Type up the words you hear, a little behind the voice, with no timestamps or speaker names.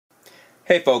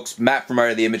Hey folks, Matt from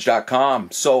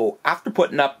artoftheimage.com. So after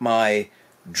putting up my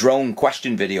drone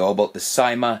question video about the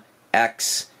Syma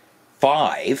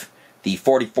X5, the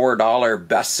 $44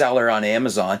 bestseller on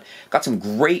Amazon, got some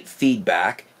great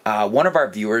feedback. One of our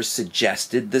viewers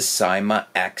suggested the Syma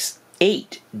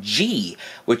X8G,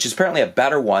 which is apparently a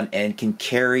better one and can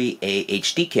carry a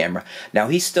HD camera. Now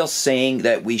he's still saying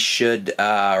that we should,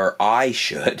 or I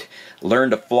should,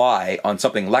 learn to fly on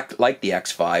something like the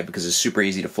X5 because it's super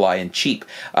easy to fly and cheap.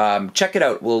 Check it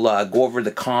out. We'll go over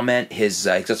the comment. He's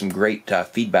got some great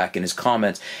feedback in his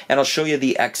comments, and I'll show you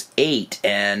the X8,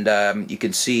 and you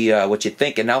can see what you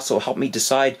think, and also help me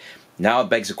decide. Now it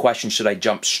begs the question, should I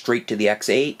jump straight to the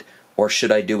X8, or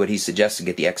should I do what he suggested,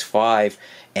 get the X5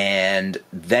 and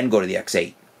then go to the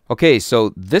X8? Okay,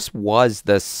 so this was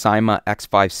the Syma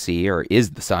X5C, or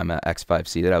is the Syma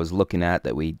X5C that I was looking at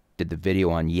that we did the video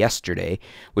on yesterday,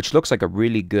 which looks like a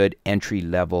really good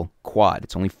entry-level quad.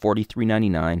 It's only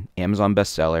 $43.99, Amazon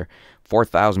bestseller,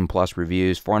 4,000 plus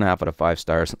reviews, 4.5 out of 5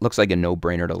 stars. It looks like a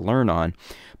no-brainer to learn on.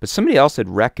 But somebody else had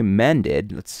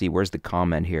recommended, let's see, where's the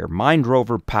comment here? Mind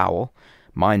Rover Powell.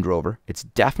 Mind Rover. It's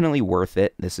definitely worth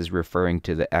it. This is referring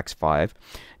to the X5.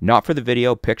 Not for the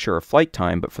video, picture, or flight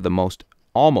time, but for the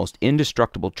almost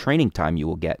indestructible training time you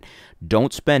will get.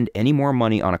 Don't spend any more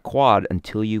money on a quad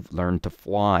until you've learned to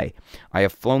fly. I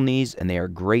have flown these and they are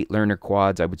great learner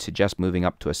quads. I would suggest moving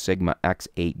up to a Syma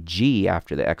X8G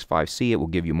after the X5C. It will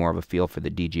give you more of a feel for the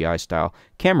DJI style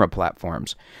camera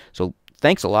platforms. So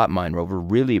thanks a lot, Mind Rover.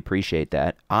 Really appreciate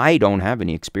that. I don't have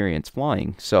any experience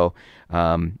flying, so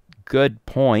good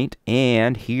point.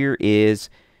 And here is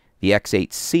the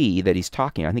X8C that he's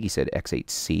talking. I think he said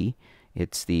X8C.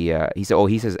 It's the he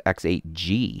says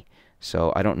X8G.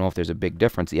 So I don't know if there's a big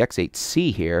difference. The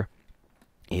X8C here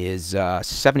is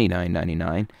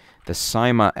 $79.99. The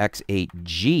Syma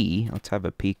X8G, let's have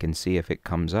a peek and see if it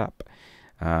comes up.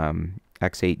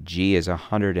 X8G is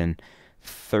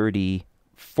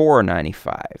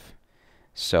 $134.95.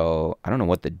 So I don't know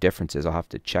what the difference is. I'll have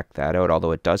to check that out,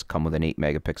 although it does come with an 8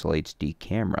 megapixel HD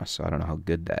camera, so I don't know how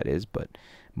good that is, but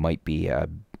might be a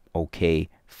okay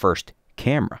first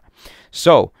camera.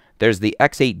 So there's the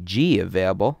X8G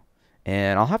available,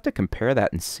 and I'll have to compare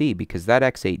that and see, because that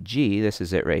X8G, this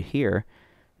is it right here,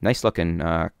 nice looking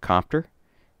copter,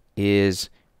 is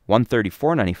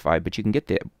 $134.95, but you can get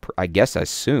the, I guess I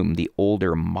assume, the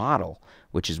older model,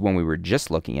 which is one we were just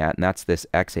looking at, and that's this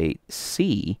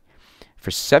X8C for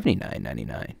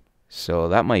 $79.99. So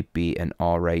that might be an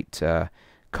alright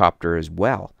copter as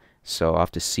well. So I'll have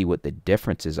to see what the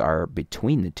differences are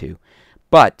between the two.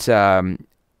 But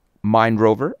Mind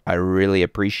Rover, I really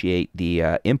appreciate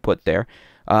the input there.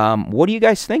 What do you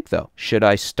guys think, though? Should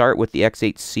I start with the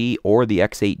X8C or the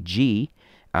X8G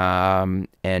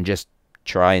and just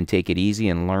try and take it easy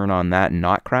and learn on that and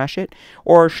not crash it?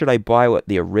 Or should I buy what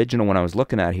the original one I was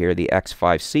looking at here, the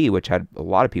X5C, which had a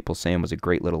lot of people saying was a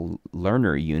great little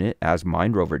learner unit, as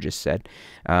Mind Rover just said,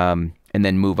 and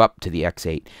then move up to the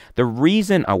X8? The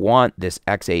reason I want this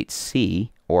X8C,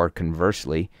 or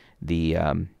conversely, the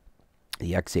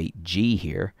X8G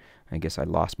here, I guess I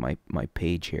lost my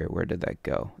page here. Where did that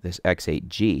go? This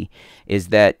X8G is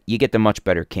that you get the much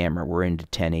better camera. We're into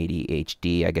 1080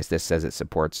 HD. I guess this says it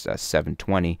supports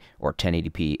 720 or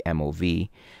 1080p MOV.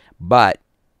 But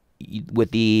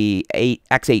with the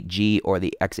X8G or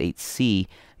the X8C,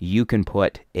 you can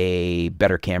put a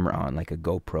better camera on, like a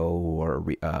GoPro or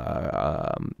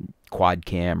quad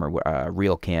cam or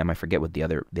real cam. I forget what the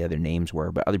other names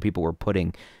were, but other people were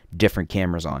putting different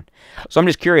cameras on. So I'm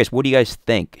just curious, what do you guys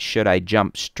think? Should I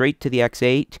jump straight to the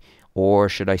X8, or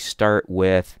should I start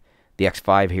with the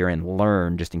X5 here and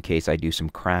learn, just in case I do some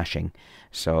crashing?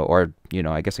 So, or, you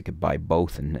know, I guess I could buy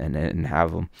both and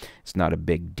have them. It's not a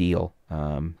big deal,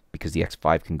 because the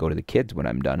X5 can go to the kids when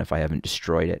I'm done if I haven't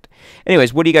destroyed it.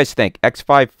 Anyways, what do you guys think?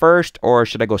 X5 first, or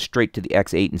should I go straight to the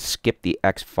X8 and skip the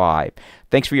X5?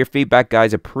 Thanks for your feedback,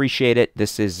 guys. Appreciate it.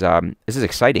 This is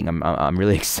exciting. I'm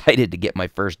really excited to get my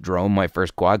first drone, my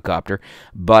first quadcopter,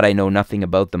 but I know nothing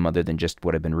about them other than just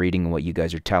what I've been reading and what you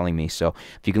guys are telling me. So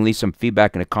if you can leave some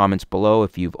feedback in the comments below,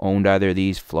 if you've owned either of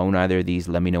these, flown either of these,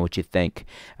 let me know what you think.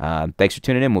 Thanks for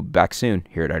tuning in. We'll be back soon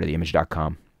here at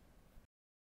artoftheimage.com.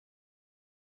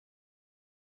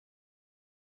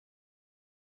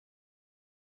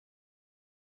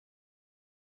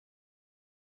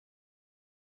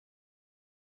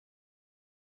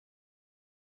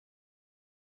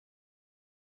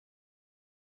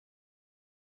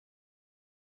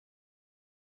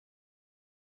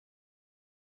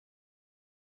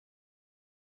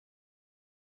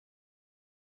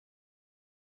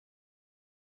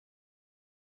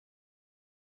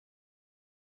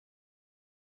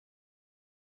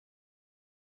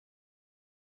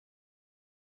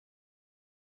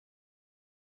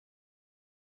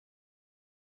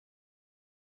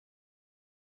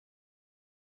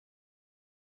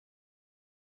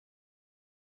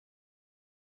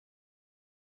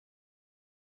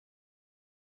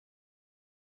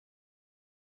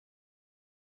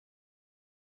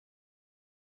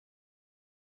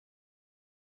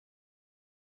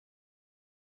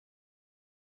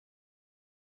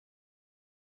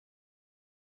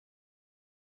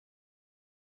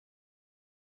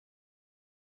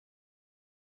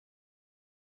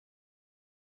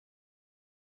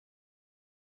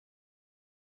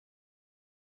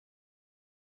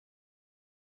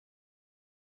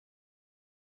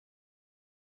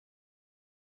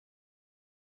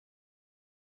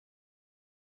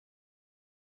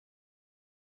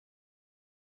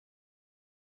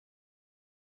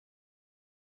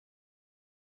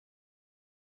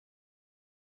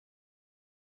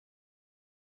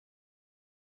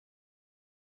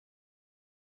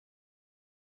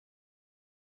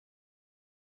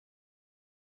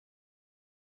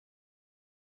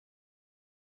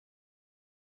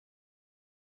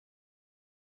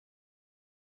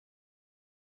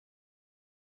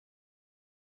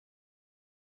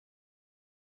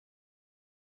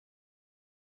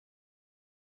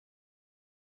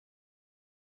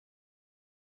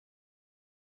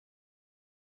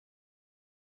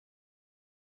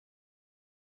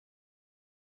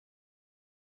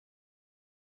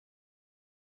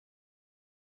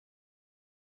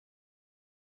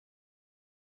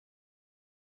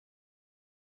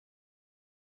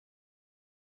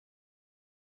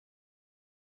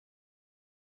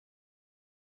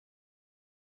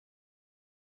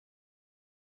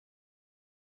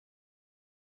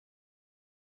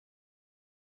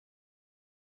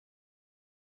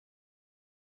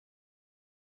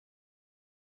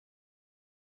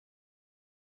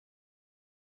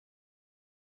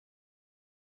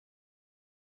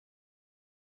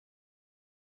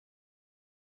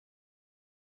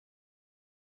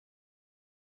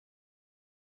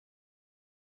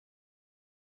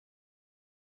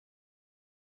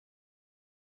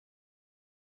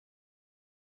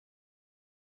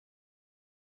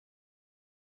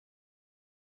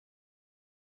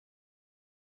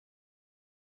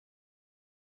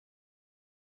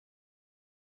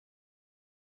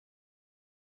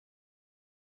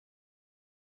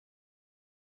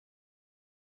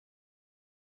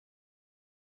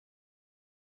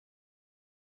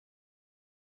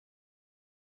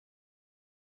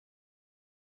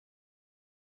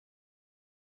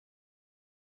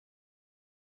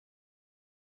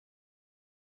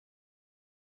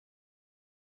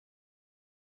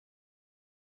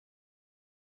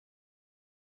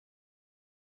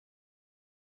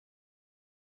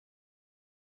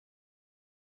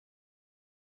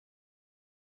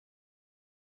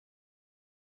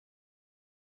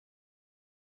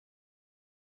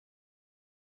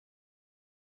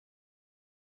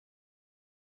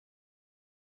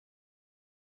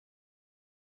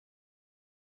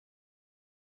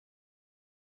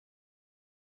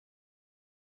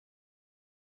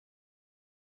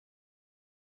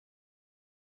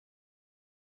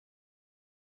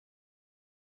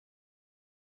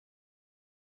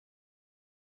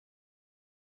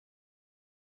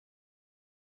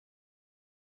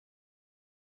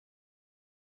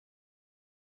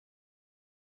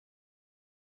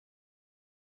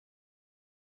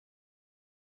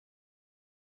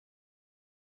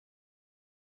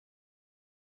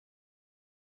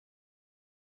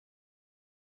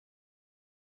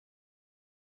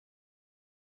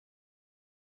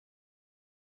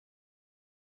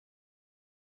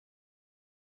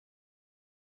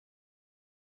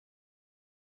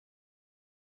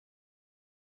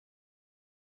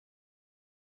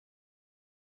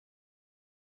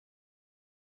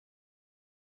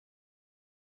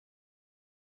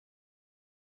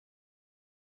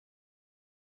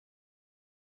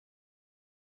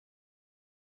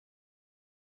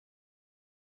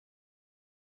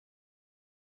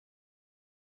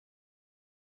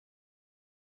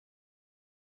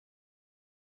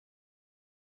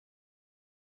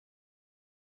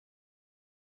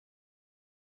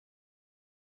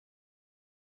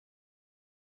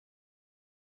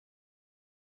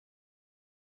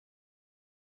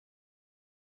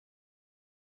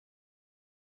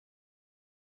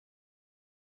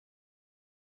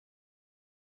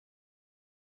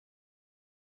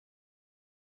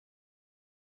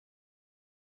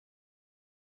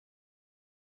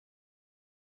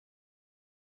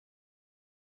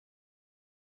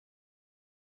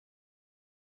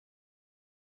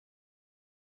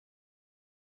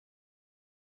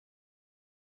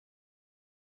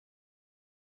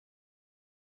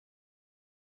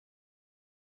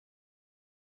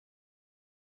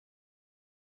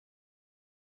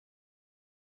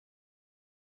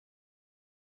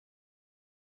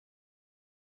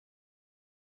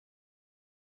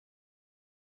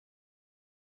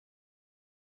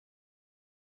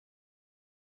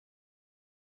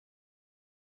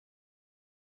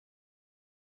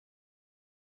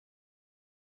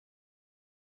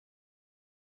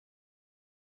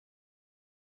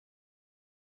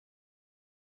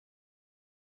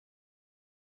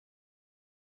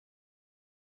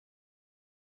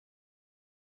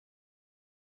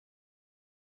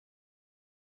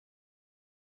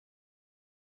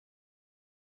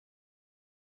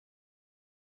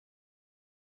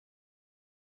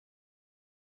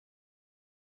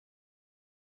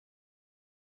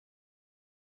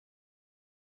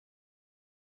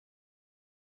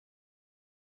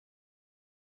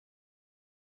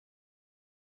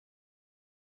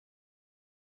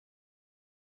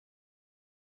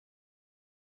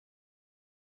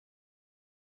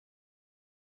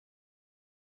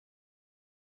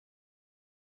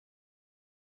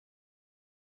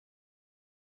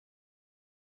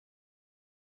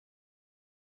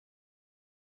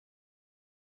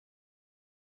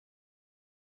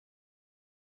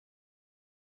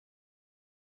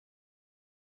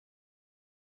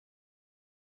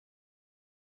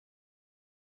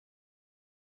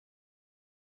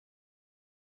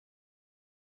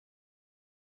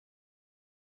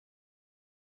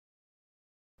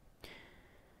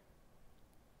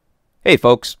 Hey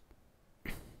folks.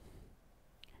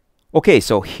 Okay,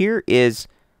 so here is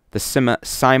the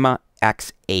Syma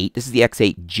X8. This is the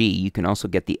X8G. You can also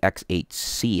get the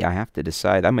X8C. I have to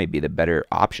decide. That might be the better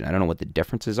option. I don't know what the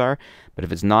differences are, but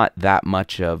if it's not that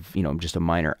much of, just a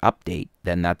minor update,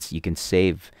 then you can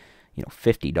save,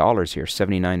 $50 here,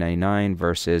 $79.99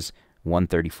 versus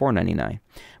 $134.99.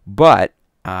 But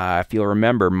if you'll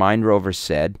remember, Mind Rover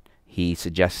said he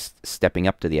suggests stepping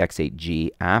up to the X8G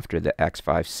after the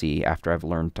X5C, after I've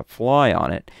learned to fly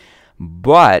on it.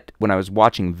 But when I was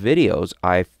watching videos,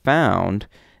 I found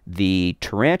the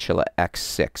Tarantula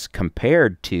X6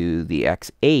 compared to the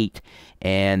X8,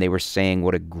 and they were saying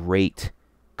what a great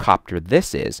copter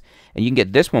this is. And you can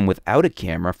get this one without a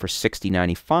camera for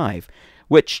 $60.95,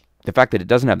 which the fact that it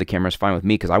doesn't have the camera is fine with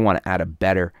me because I want to add a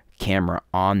better camera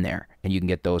on there, and you can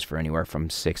get those for anywhere from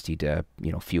 $60 to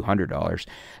a few $100s.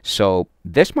 So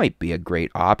this might be a great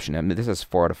option. I mean, this has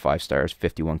 4 out of 5 stars,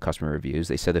 51 customer reviews.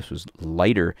 They said this was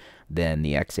lighter than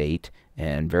the X8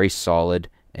 and very solid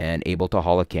and able to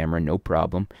haul a camera, no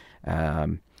problem.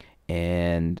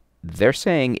 And they're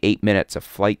saying 8 minutes of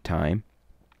flight time.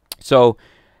 So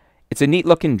it's a neat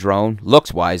looking drone.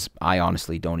 Looks wise, I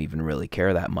honestly don't even really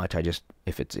care that much. I just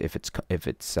if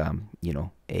it's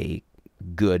a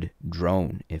good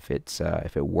drone, if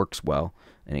it works well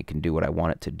and it can do what I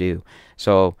want it to do.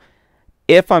 So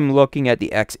if I'm looking at the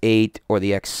X8 or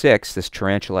the X6, this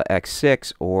Tarantula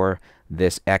X6 or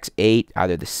this X8,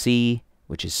 either the C,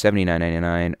 which is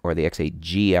 $79.99, or the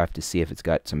X8G, I have to see if it's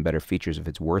got some better features, if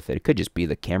it's worth it. It could just be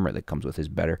the camera that comes with is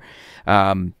better.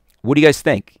 What do you guys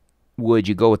think? Would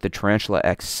you go with the Tarantula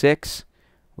X6,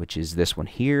 which is this one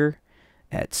here,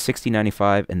 at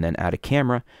 $60.95 and then add a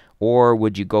camera? Or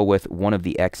would you go with one of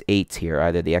the X8s here,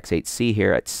 either the X8C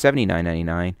here at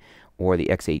 $79.99 or the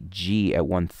X8G at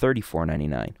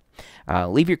 $134.99?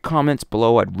 Leave your comments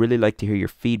below. I'd really like to hear your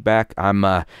feedback. I'm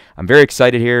very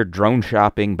excited here, drone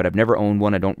shopping, but I've never owned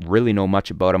one. I don't really know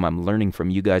much about them. I'm learning from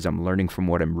you guys. I'm learning from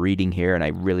what I'm reading here, and I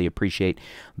really appreciate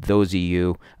those of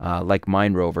you like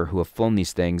Mind Rover who have flown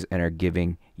these things and are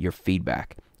giving your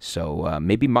feedback. So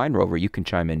maybe Mind Rover, you can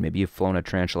chime in. Maybe you've flown a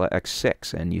Tarantula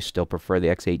X6 and you still prefer the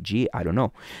X8G. I don't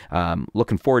know.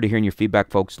 Looking forward to hearing your feedback,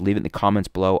 folks. Leave it in the comments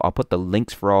below. I'll put the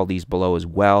links for all these below as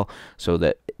well, so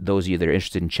that those of you that are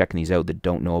interested in checking these out that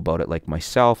don't know about it, like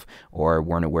myself, or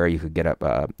weren't aware you could get up,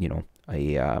 a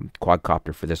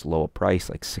quadcopter for this low a price,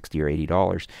 like $60 or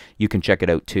 $80, you can check it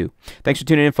out too. Thanks for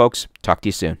tuning in, folks. Talk to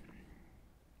you soon.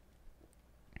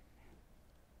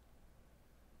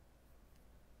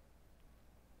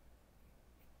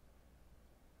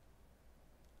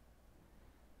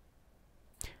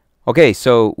 Okay,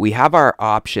 so we have our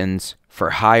options for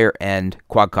higher end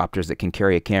quadcopters that can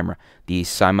carry a camera. The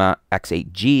Syma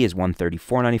X8G is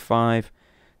 $134.95.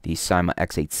 The Syma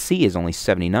X8C is only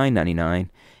 $79.99.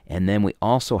 And then we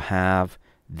also have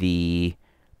the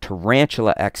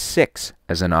Tarantula X6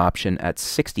 as an option at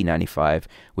 $60.95,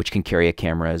 which can carry a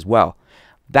camera as well.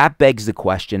 That begs the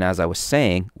question, as I was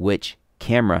saying, which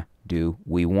camera do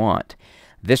we want?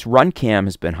 This RunCam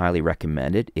has been highly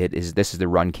recommended. This is the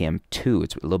RunCam 2.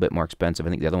 It's a little bit more expensive. I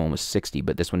think the other one was $60,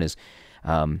 but this one is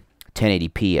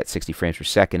 1080p at 60 frames per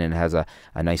second, and it has a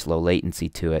nice low latency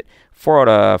to it. 5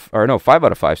 out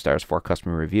of 5 stars, 4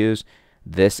 customer reviews.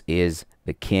 This is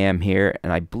the cam here,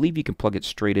 and I believe you can plug it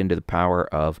straight into the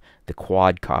power of the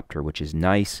quadcopter, which is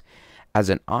nice.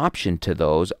 As an option to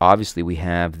those, obviously we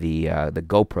have the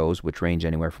GoPros, which range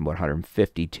anywhere from about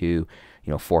 $150 to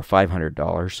 $400 or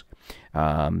 $500.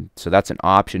 So that's an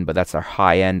option, but that's our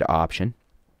high-end option.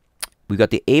 We've got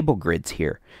the Able Grids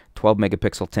here. 12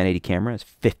 megapixel 1080 camera is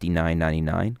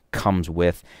 $59.99. Comes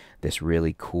with this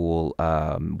really cool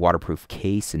waterproof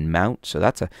case and mount. So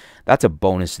that's a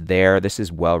bonus there. This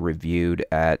is well reviewed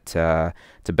at it's a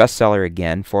bestseller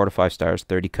again. 4 out of 5 stars,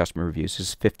 30 customer reviews. This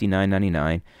is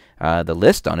 $59.99. The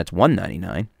list on it's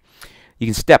 $199. You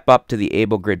can step up to the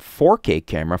Able Grid 4K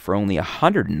camera for only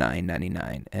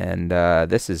 $109.99, and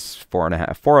this is 4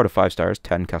 out of 5 stars,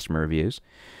 10 customer reviews.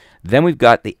 Then we've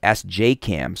got the SJ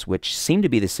cams, which seem to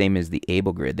be the same as the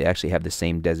Able Grid. They actually have the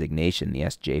same designation, the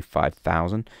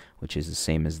SJ5000, which is the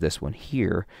same as this one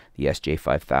here, the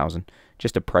SJ5000.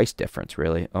 Just a price difference,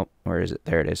 really. Oh, where is it?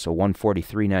 There it is. So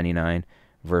 $143.99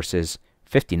 versus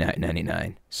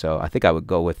 $59.99. So I think I would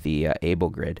go with the Able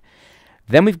Grid.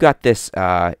 Then we've got this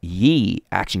Yi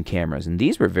action cameras, and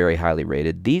these were very highly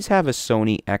rated. These have a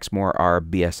Sony Exmor R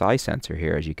BSI sensor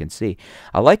here, as you can see.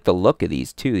 I like the look of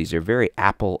these too. These are very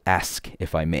Apple-esque,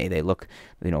 if I may. They look,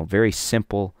 very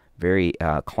simple, Very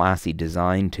classy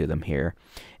design to them here.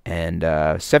 And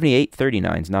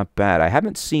 7839 is not bad. I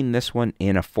haven't seen this one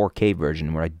in a 4K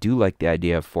version, where I do like the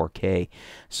idea of 4K.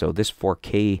 So this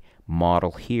 4K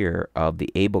model here of the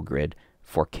Able Grid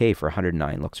 4K for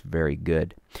 109 looks very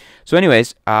good. So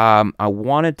anyways, I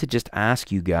wanted to just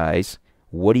ask you guys,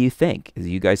 what do you think? Do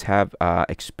you guys have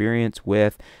experience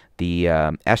with the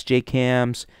SJ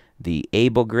cams, the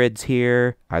Able Grids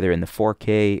here, either in the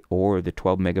 4K or the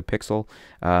 12 megapixel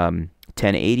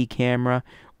 1080 camera,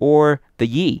 or the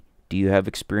Yi? Do you have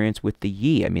experience with the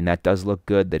Yi? I mean, that does look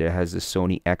good that it has the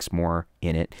Sony Exmor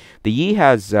in it. The Yi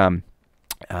has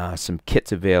some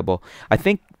kits available. I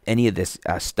think any of this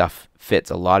stuff fits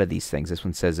a lot of these things. This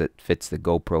one says it fits the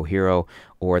GoPro Hero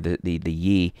or the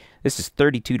Yi. This is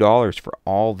 $32 for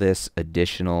all this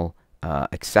additional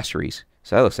accessories.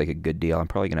 So that looks like a good deal. I'm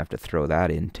probably going to have to throw that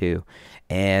in too.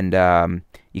 And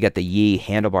you got the Yi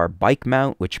handlebar bike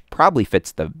mount, which probably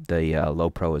fits the Low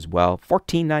Pro as well.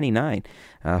 $14.99.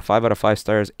 5 out of 5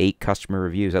 stars, 8 customer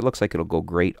reviews. That looks like it'll go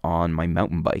great on my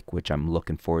mountain bike, which I'm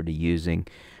looking forward to using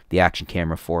the action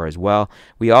camera for as well.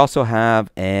 We also have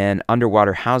an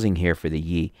underwater housing here for the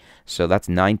Yi. So that's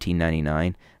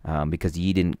 $19.99 because the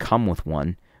Yi didn't come with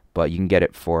one, but you can get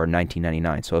it for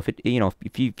 $19.99. So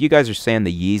if you guys are saying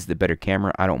the Yi's the better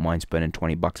camera, I don't mind spending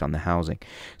 $20 on the housing.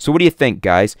 So what do you think,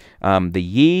 guys? The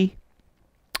Yi,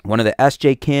 one of the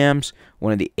SJ cams,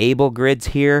 one of the Able Grids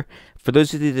here. For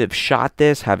those of you that have shot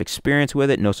this, have experience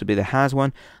with it, know somebody that has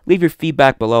one, leave your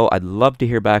feedback below. I'd love to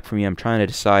hear back from you. I'm trying to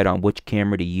decide on which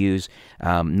camera to use,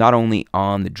 not only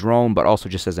on the drone, but also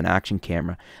just as an action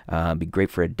camera. It'd be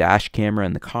great for a dash camera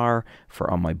in the car,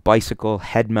 for on my bicycle,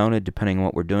 head-mounted, depending on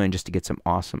what we're doing, just to get some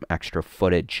awesome extra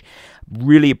footage.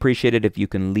 Really appreciate it if you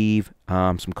can leave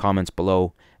some comments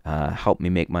below. Help me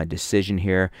make my decision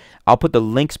here. I'll put the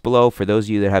links below for those of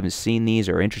you that haven't seen these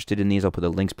or are interested in these. I'll put the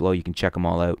links below. You can check them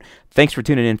all out. Thanks for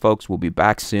tuning in, folks. We'll be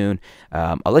back soon.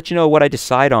 I'll let you know what I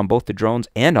decide on both the drones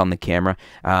and on the camera.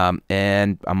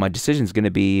 And my decision is going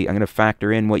to be, I'm going to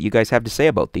factor in what you guys have to say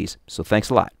about these. So thanks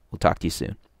a lot. We'll talk to you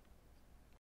soon.